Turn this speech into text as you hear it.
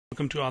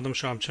welcome to Azam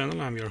Shop channel.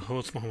 I'm your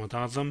host Muhammad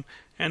Azam,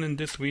 and in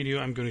this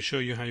video I'm going to show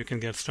you how you can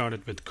get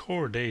started with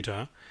core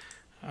data.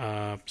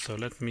 So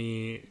let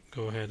me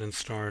go ahead and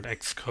start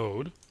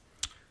Xcode.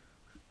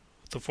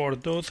 So for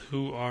those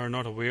who are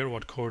not aware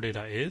what core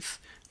data is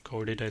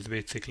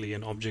basically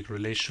an object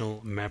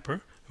relational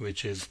mapper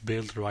which is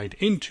built right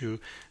into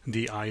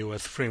the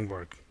iOS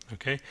framework.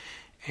 Okay,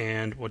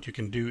 and what you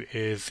can do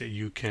is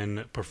you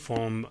can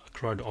perform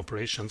CRUD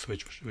operations,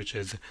 which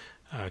is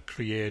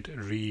create,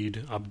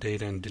 read,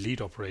 update, and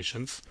delete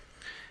operations,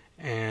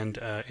 and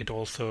it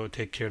also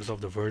takes care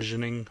of the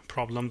versioning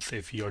problems.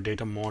 If your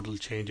data model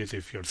changes,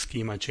 if your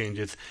schema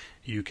changes,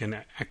 you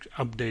can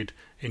update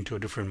into a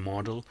different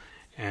model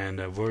and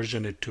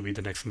version it to be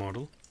the next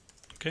model.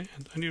 Okay,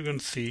 and you're going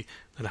to see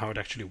that how it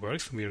actually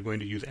works. We are going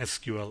to use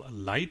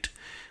SQLite.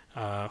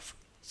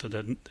 So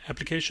the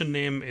application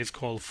name is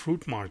called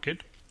Fruit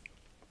Market,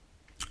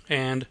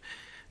 and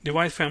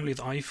device family is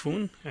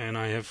iPhone, and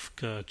I have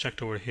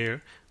checked over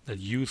here that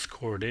use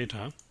core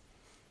data.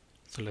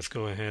 So let's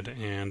go ahead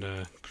and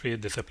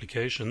create this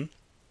application.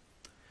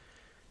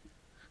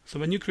 So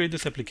when you create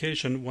this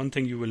application, one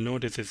thing you will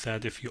notice is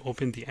that if you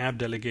open the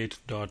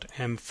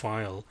appdelegate.m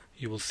file,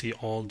 you will see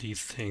all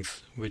these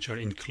things which are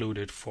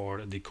included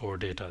for the core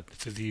data.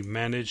 This is the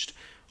managed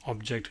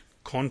object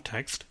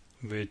context,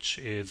 which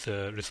is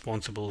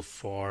responsible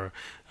for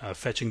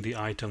fetching the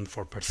item,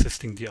 for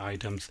persisting the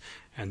items,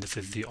 and this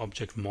is the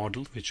object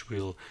model which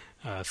we'll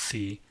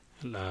see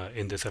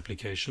in this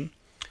application.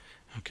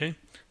 Okay,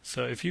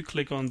 so if you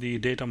click on the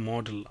data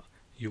model,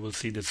 you will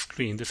see the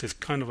screen. This is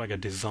kind of like a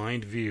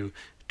designed view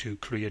to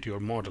create your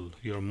model.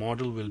 Your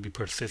model will be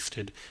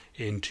persisted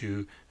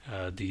into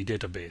the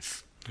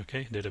database,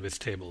 okay, database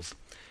tables.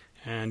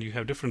 And you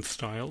have different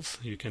styles.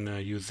 You can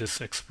use this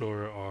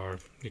Explorer, or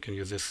you can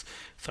use this.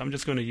 So I'm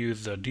just going to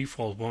use the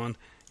default one,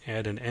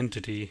 add an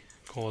entity,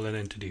 call an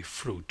entity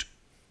fruit.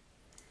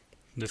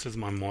 This is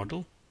my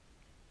model.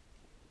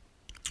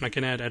 I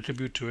can add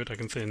attribute to it. I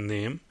can say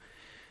name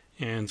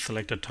and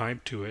select a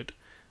type to it,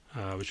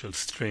 which will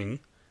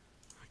string.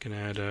 I can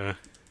add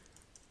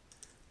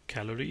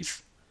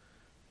calories,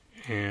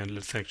 and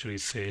let's actually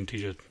say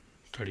integer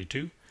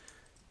 32,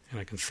 and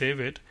I can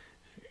save it.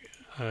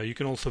 You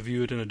can also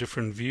view it in a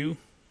different view,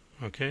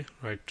 okay,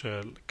 right,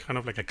 kind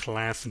of like a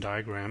class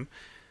diagram.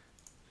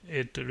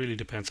 It really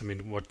depends, I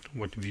mean,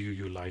 what view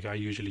you like. I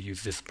usually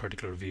use this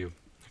particular view.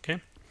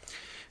 Okay,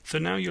 so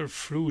now your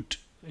fruit,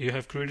 you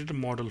have created a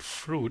model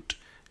fruit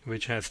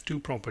which has two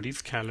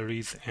properties,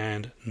 calories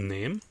and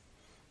name.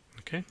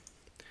 Okay,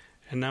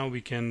 and now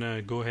we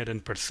can go ahead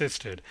and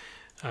persist it.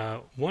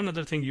 One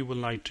other thing you would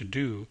like to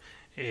do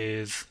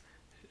is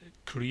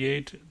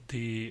create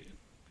the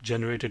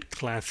generated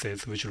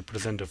classes which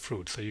represent a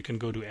fruit. So you can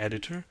go to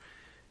editor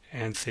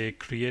and say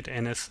create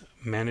ns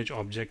manage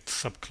object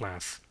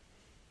subclass.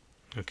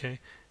 Okay,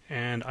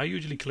 and I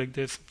usually click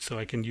this so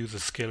I can use the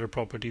scalar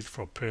properties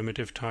for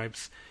primitive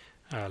types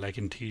like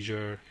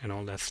integer and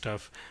all that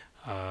stuff.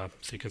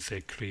 So you can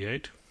say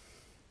create,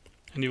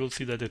 and you will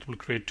see that it will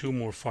create two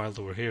more files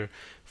over here,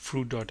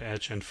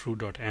 fruit.h and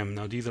fruit.m.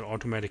 Now these are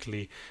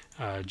automatically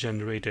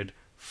generated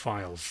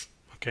files.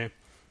 Okay,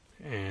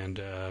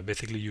 and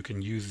basically you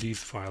can use these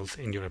files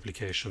in your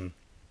application.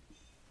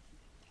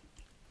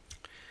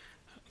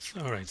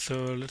 So, alright,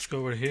 so let's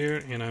go over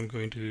here, and I'm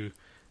going to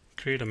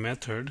create a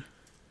method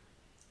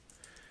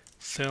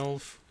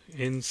self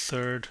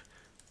insert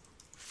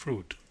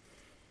fruit.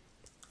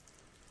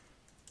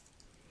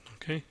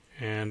 Okay,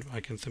 and I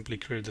can simply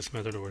create this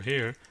method over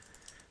here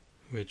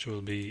which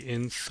will be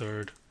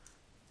insert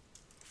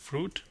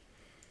fruit,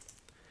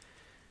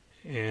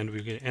 and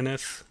we get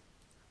ns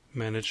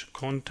manage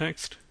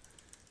context.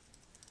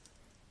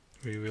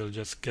 We will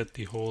just get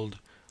the hold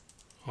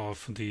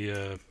of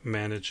the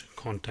manage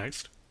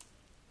context.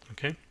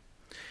 Okay,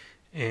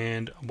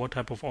 and what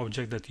type of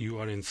object that you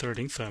are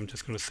inserting. So I'm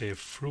just going to say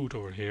fruit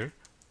over here,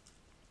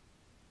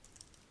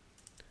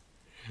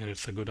 and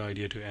it's a good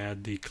idea to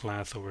add the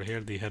class over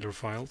here, the header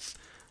files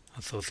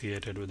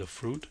associated with the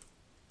fruit.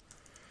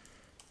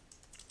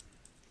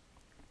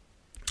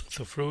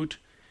 So fruit,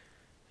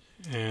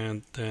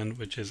 and then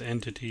which is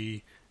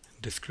entity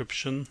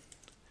description.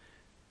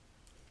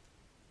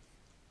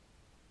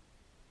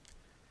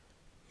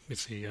 Let me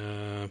see,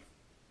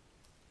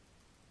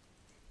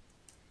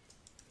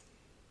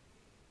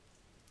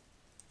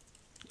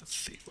 let's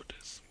see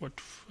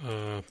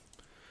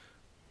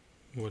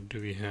what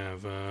do we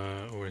have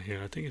over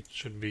here. I think it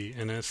should be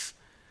ns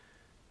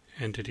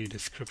entity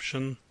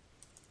description,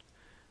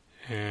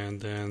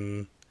 and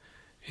then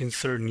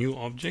insert new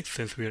object,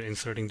 since we are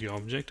inserting the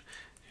object,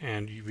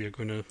 and we are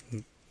going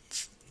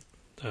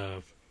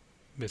to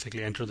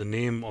basically enter the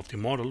name of the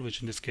model,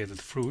 which in this case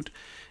is fruit,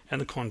 and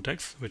the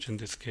context, which in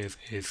this case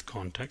is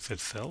context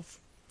itself,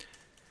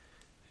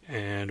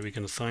 and we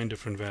can assign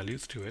different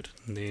values to it.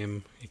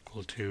 Name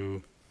equal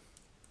to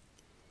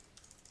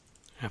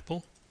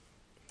apple,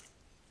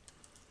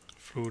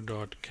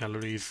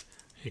 fruit.calories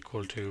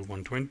equal to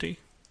 120,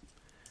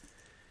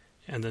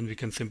 and then we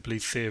can simply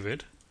save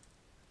it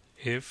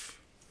if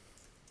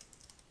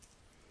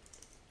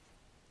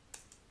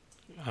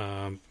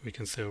we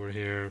can say over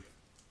here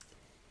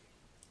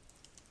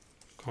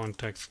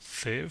context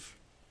save,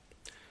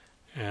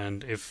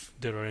 and if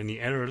there are any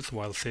errors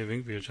while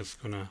saving, we are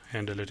just gonna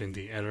handle it in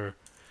the error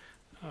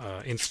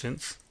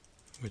instance,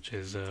 which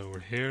is over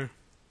here,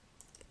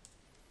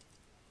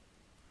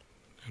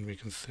 and we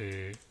can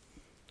say,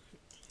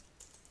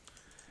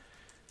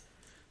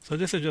 so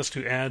this is just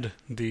to add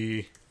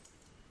the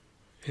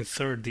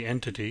insert the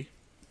entity,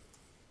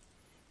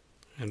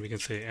 and we can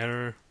say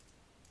error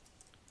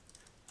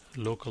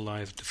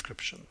localized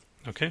description.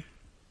 Okay,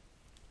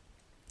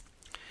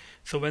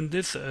 so when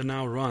this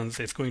now runs,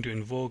 it's going to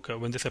invoke,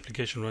 when this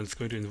application runs, it's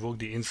going to invoke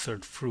the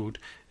insert fruit,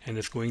 and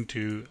it's going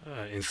to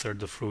insert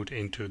the fruit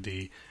into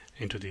the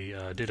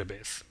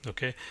database.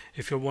 Okay,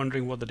 if you're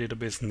wondering what the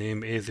database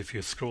name is, if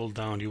you scroll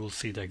down, you will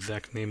see the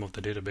exact name of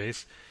the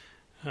database.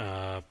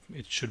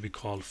 It should be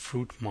called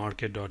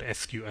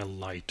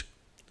fruitmarket.sqlite,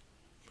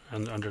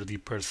 and under the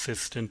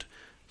persistent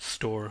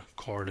store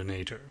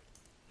coordinator.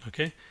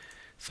 Okay,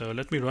 so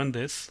let me run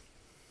this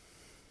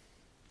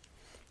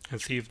and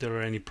see if there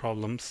are any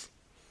problems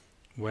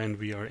when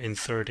we are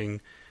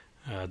inserting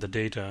the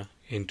data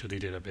into the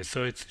database.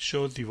 So it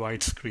shows the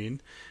white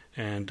screen,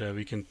 and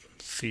we can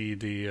see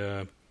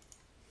the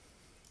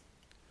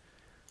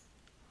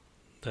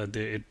that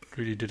it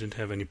really didn't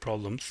have any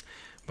problems.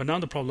 But now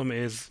the problem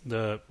is,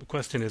 the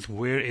question is,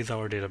 where is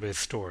our database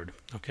stored?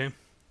 Okay,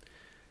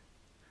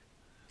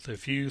 so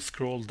if you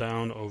scroll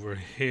down over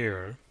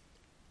here,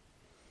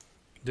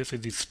 this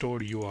is the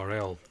stored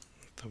URL.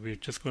 So we're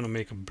just going to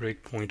make a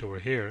breakpoint over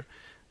here,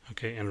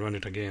 okay, and run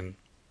it again.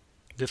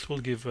 This will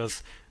give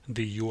us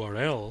the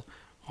URL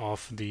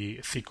of the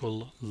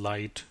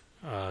SQLite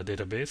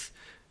database,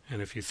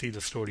 and if you see the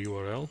stored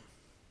URL,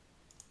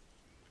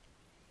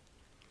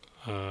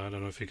 I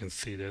don't know if you can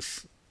see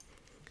this,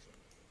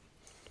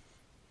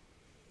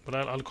 but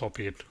I'll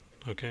copy it.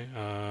 Okay,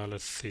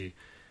 let's see.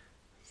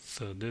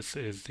 So this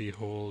is the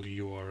whole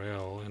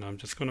URL, and I'm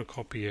just going to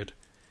copy it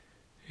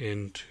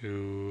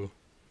into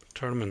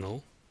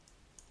terminal.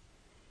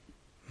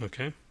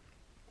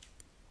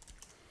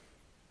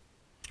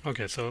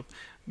 Okay, so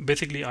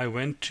basically I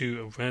went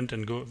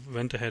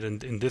ahead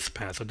and in this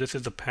path. So this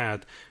is the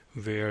path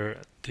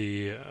where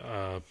the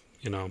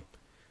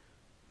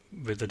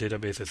where the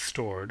database is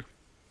stored,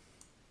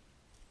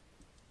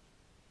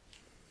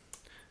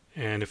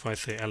 and if I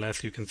say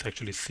ls, you can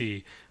actually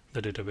see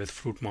the database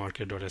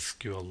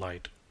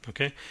fruitmarket.sqlite.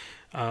 Okay,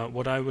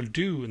 what I will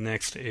do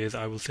next is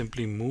I will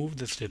simply move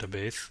this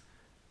database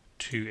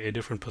to a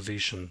different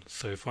position.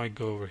 So if I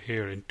go over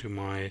here into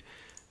my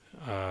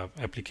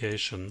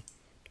application,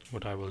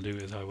 what I will do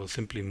is I will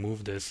simply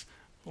move this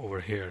over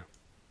here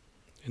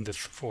in this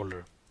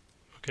folder.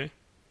 Okay,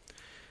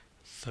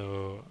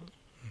 so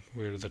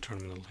where is the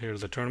terminal?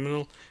 Here's the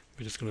terminal.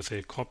 We're just going to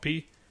say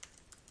copy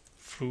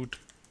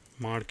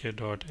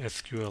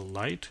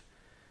fruitmarket.sqlite.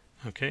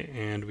 Okay,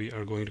 and we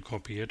are going to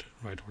copy it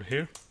right over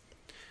here.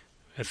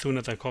 As soon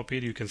as I copy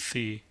it, you can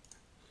see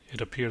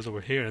it appears over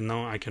here, and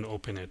now I can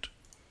open it.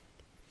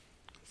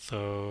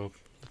 So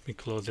let me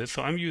close it.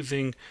 So I'm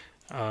using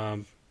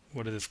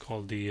what is this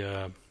called,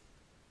 the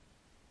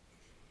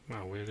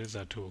where is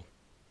that tool?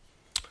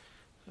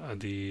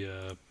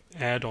 The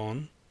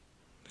add-on.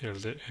 Here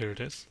it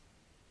is.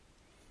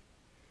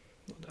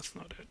 No, that's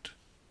not it.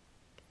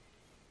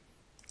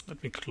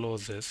 Let me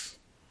close this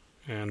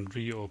and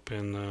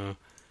reopen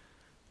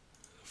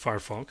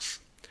Firefox.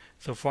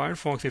 So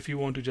Firefox, if you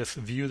want to just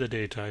view the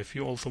data, if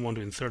you also want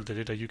to insert the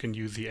data, you can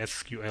use the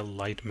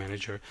SQLite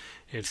Manager.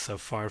 It's a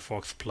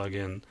Firefox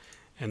plugin,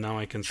 and now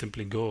I can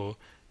simply go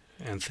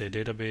and say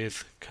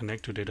database,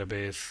 connect to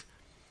database,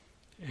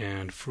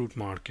 and Fruit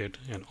Market,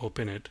 and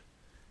open it,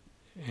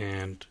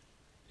 and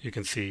you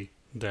can see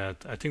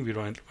that I think we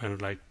ran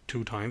like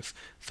 2 times,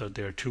 so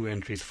there are 2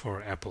 entries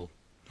for Apple.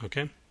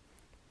 Okay,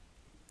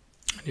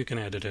 you can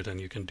edit it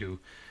and you can do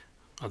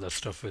other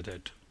stuff with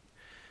it.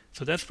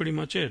 So that's pretty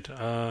much it.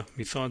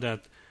 We saw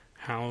that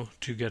how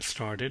to get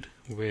started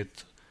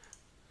with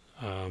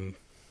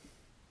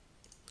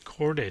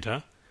core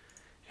data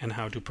and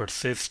how to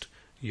persist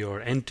your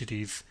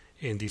entities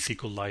in the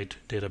SQLite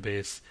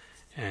database,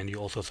 and you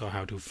also saw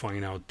how to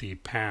find out the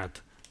path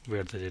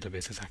where the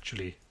database is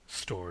actually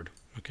stored.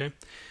 Okay,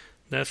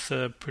 that's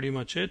pretty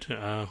much it.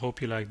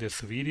 Hope you like this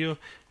video,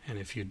 and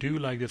if you do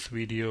like this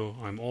video,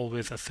 I'm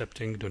always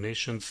accepting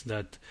donations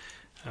that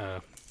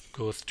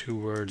goes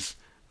towards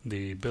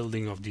the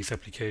building of these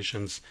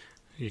applications.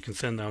 You can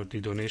send out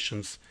the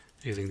donations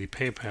using the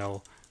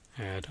PayPal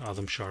at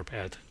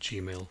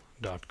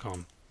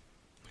azamsharp@gmail.com.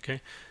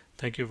 Okay,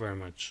 thank you very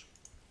much.